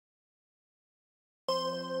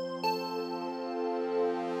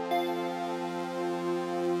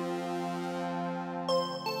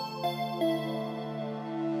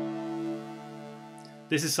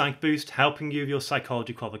This is Psych Boost, helping you with your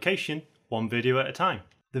psychology qualification, one video at a time.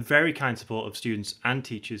 The very kind support of students and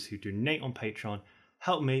teachers who donate on Patreon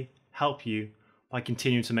help me help you by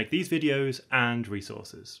continuing to make these videos and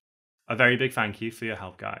resources. A very big thank you for your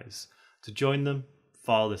help, guys. To join them,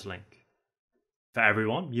 follow this link. For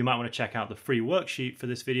everyone, you might want to check out the free worksheet for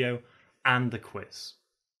this video and the quiz.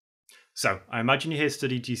 So, I imagine you're here to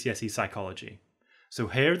study GCSE psychology. So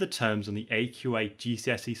here are the terms on the AQA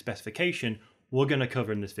GCSE specification we're going to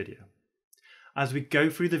cover in this video. As we go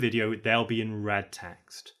through the video, they'll be in red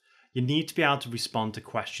text. You need to be able to respond to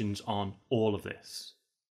questions on all of this.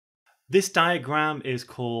 This diagram is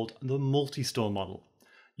called the multi-store model.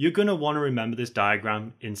 You're going to want to remember this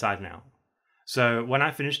diagram inside and out. So when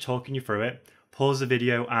I finish talking you through it, pause the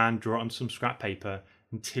video and draw it on some scrap paper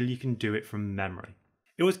until you can do it from memory.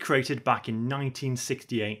 It was created back in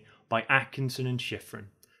 1968 by Atkinson and Shiffrin,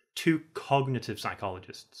 two cognitive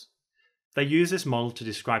psychologists. They used this model to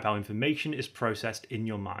describe how information is processed in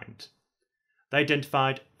your mind. They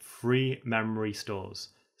identified three memory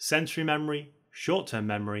stores: sensory memory, short-term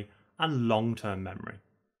memory, and long-term memory.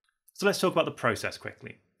 So let's talk about the process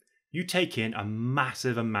quickly. You take in a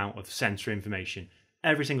massive amount of sensory information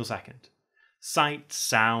every single second. Sight,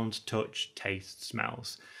 sound, touch, taste,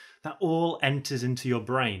 smells. That all enters into your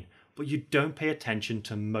brain, but you don't pay attention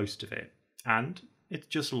to most of it, and it's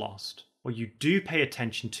just lost. What you do pay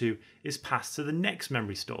attention to is passed to the next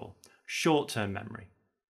memory store, short-term memory.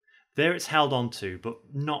 There it's held on to, but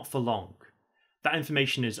not for long. That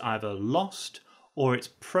information is either lost or it's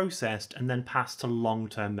processed and then passed to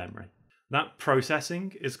long-term memory. That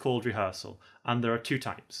processing is called rehearsal, and there are two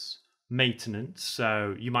types. Maintenance,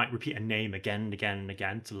 so you might repeat a name again and again and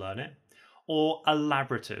again to learn it, or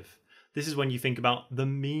elaborative. This is when you think about the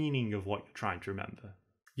meaning of what you're trying to remember.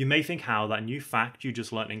 You may think how that new fact you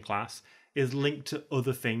just learnt in class is linked to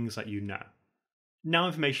other things that you know. Now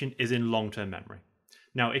information is in long-term memory.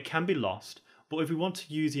 Now it can be lost, but if we want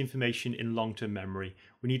to use the information in long-term memory,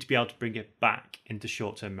 we need to be able to bring it back into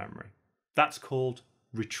short-term memory. That's called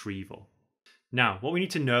retrieval. Now, what we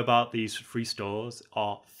need to know about these three stores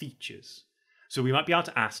are features. So we might be able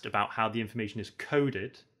to ask about how the information is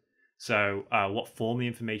coded, so what form the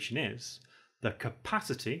information is, the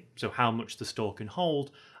capacity, so how much the store can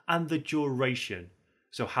hold, and the duration,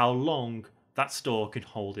 so how long that store can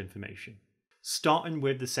hold information. Starting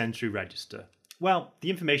with the sensory register. Well, the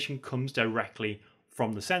information comes directly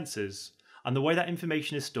from the senses, and the way that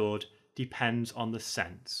information is stored depends on the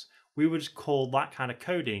sense. We would call that kind of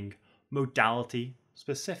coding modality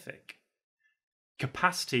specific.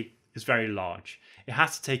 Capacity is very large. It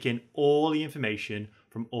has to take in all the information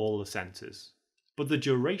from all the senses. But the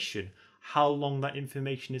duration, how long that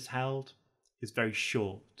information is held, is very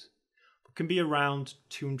short. It can be around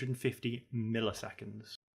 250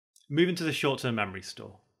 milliseconds. Moving to the short-term memory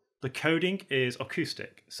store. The coding is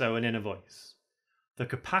acoustic, so an inner voice. The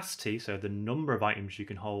capacity, so the number of items you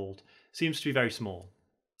can hold, seems to be very small.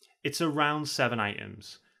 It's around 7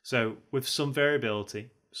 items, so with some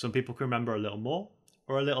variability, some people can remember a little more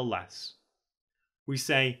or a little less. We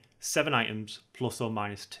say 7 items plus or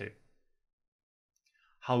minus 2.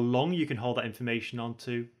 How long you can hold that information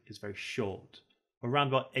onto is very short, around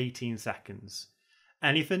about 18 seconds.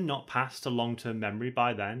 Anything not passed to long-term memory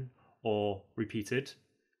by then, or repeated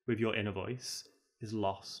with your inner voice, is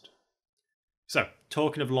lost. So,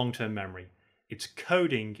 talking of long-term memory, its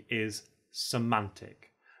coding is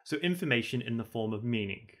semantic, so information in the form of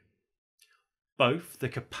meaning. Both the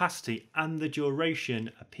capacity and the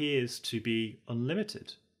duration appears to be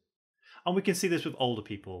unlimited. And we can see this with older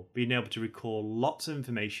people, being able to recall lots of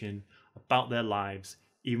information about their lives,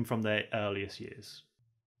 even from their earliest years.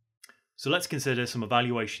 So let's consider some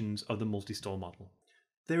evaluations of the multi-store model.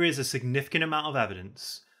 There is a significant amount of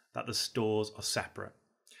evidence that the stores are separate.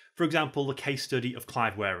 For example, the case study of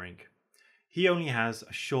Clive Waring. He only has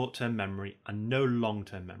a short-term memory and no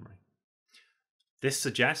long-term memory. This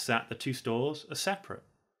suggests that the two stores are separate.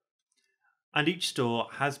 And each store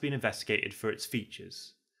has been investigated for its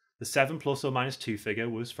features. The 7 plus or minus 2 figure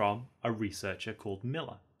was from a researcher called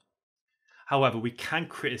Miller. However, we can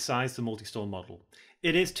criticise the multi-store model.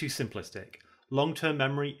 It is too simplistic. Long-term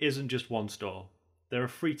memory isn't just one store. There are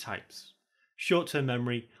 3 types. Short-term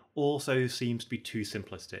memory also seems to be too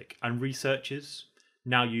simplistic, and researchers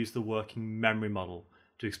now use the working memory model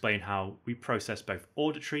to explain how we process both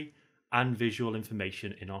auditory and visual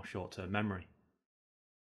information in our short-term memory.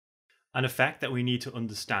 An effect that we need to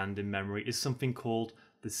understand in memory is something called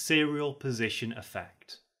the serial position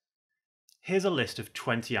effect. Here's a list of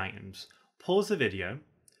 20 items. Pause the video,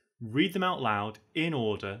 read them out loud in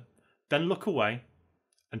order, then look away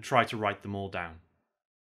and try to write them all down.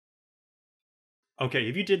 Okay,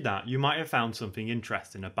 if you did that, you might have found something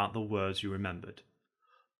interesting about the words you remembered,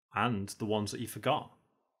 and the ones that you forgot.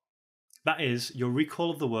 That is, your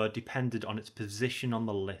recall of the word depended on its position on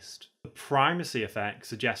the list. The primacy effect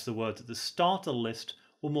suggests the words at the start of the list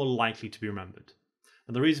were more likely to be remembered.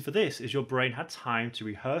 And the reason for this is your brain had time to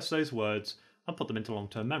rehearse those words and put them into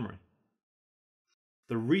long-term memory.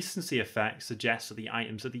 The recency effect suggests that the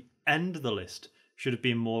items at the end of the list should have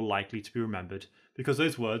been more likely to be remembered because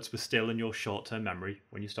those words were still in your short-term memory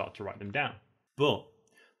when you start to write them down. But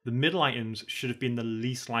the middle items should have been the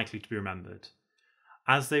least likely to be remembered,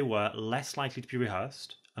 as they were less likely to be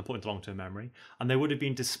rehearsed and put into long-term memory, and they would have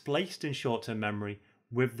been displaced in short-term memory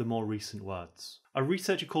with the more recent words. A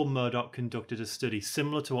researcher called Murdoch conducted a study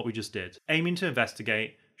similar to what we just did, aiming to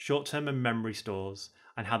investigate short-term memory stores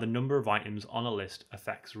and how the number of items on a list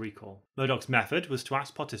affects recall. Murdoch's method was to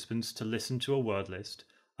ask participants to listen to a word list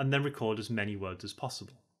and then record as many words as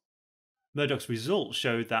possible. Murdoch's results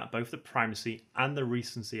showed that both the primacy and the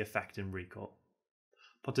recency effect in recall.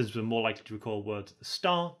 Participants were more likely to recall words at the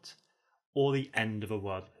start or the end of a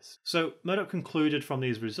word list. So Murdoch concluded from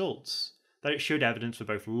these results that it showed evidence for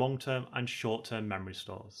both long-term and short-term memory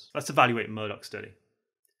stores. Let's evaluate Murdoch's study.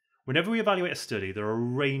 Whenever we evaluate a study, there are a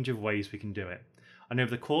range of ways we can do it. And over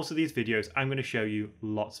the course of these videos, I'm going to show you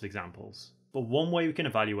lots of examples. But one way we can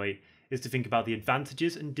evaluate is to think about the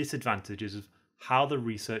advantages and disadvantages of how the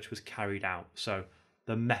research was carried out. So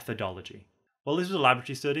the methodology. Well, this was a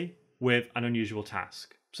laboratory study with an unusual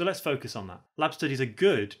task. So let's focus on that. Lab studies are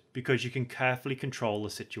good because you can carefully control the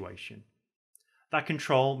situation. That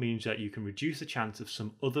control means that you can reduce the chance of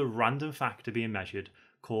some other random factor being measured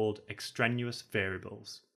called extraneous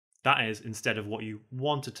variables. That is, instead of what you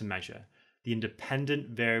wanted to measure, the independent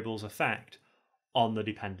variable's effect on the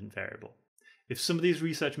dependent variable. If some of these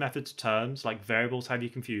research methods terms, like variables, have you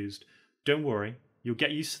confused, don't worry, you'll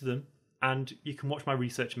get used to them, and you can watch my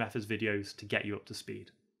research methods videos to get you up to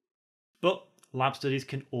speed. But lab studies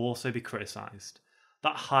can also be criticised.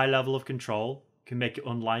 That high level of control can make it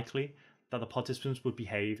unlikely that the participants would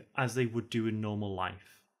behave as they would do in normal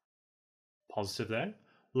life. Positive though,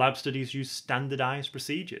 lab studies use standardised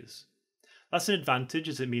procedures. That's an advantage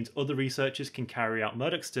as it means other researchers can carry out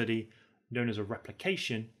Murdoch's study, known as a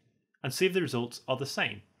replication, and see if the results are the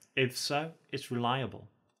same. If so, it's reliable.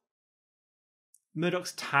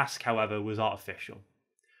 Murdoch's task, however, was artificial.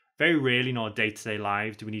 Very rarely in our day-to-day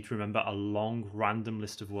lives do we need to remember a long, random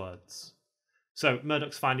list of words. So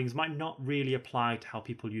Murdoch's findings might not really apply to how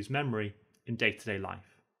people use memory in day-to-day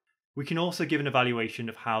life. We can also give an evaluation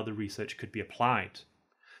of how the research could be applied.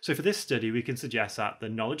 So for this study, we can suggest that the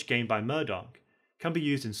knowledge gained by Murdoch can be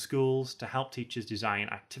used in schools to help teachers design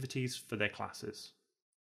activities for their classes.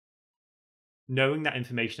 Knowing that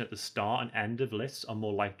information at the start and end of lists are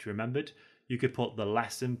more likely to be remembered, you could put the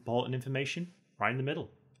less important information right in the middle.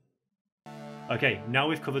 Okay, now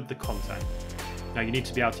we've covered the content. Now you need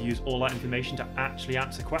to be able to use all that information to actually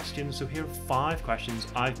answer questions, so here are 5 questions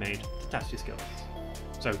I've made to test your skills.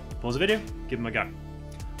 So pause the video, give them a go.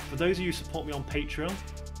 For those of you who support me on Patreon,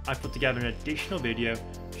 I've put together an additional video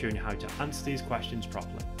showing you how to answer these questions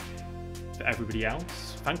properly. For everybody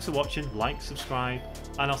else, thanks for watching, like, subscribe,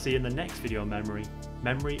 and I'll see you in the next video on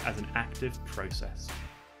memory as an active process.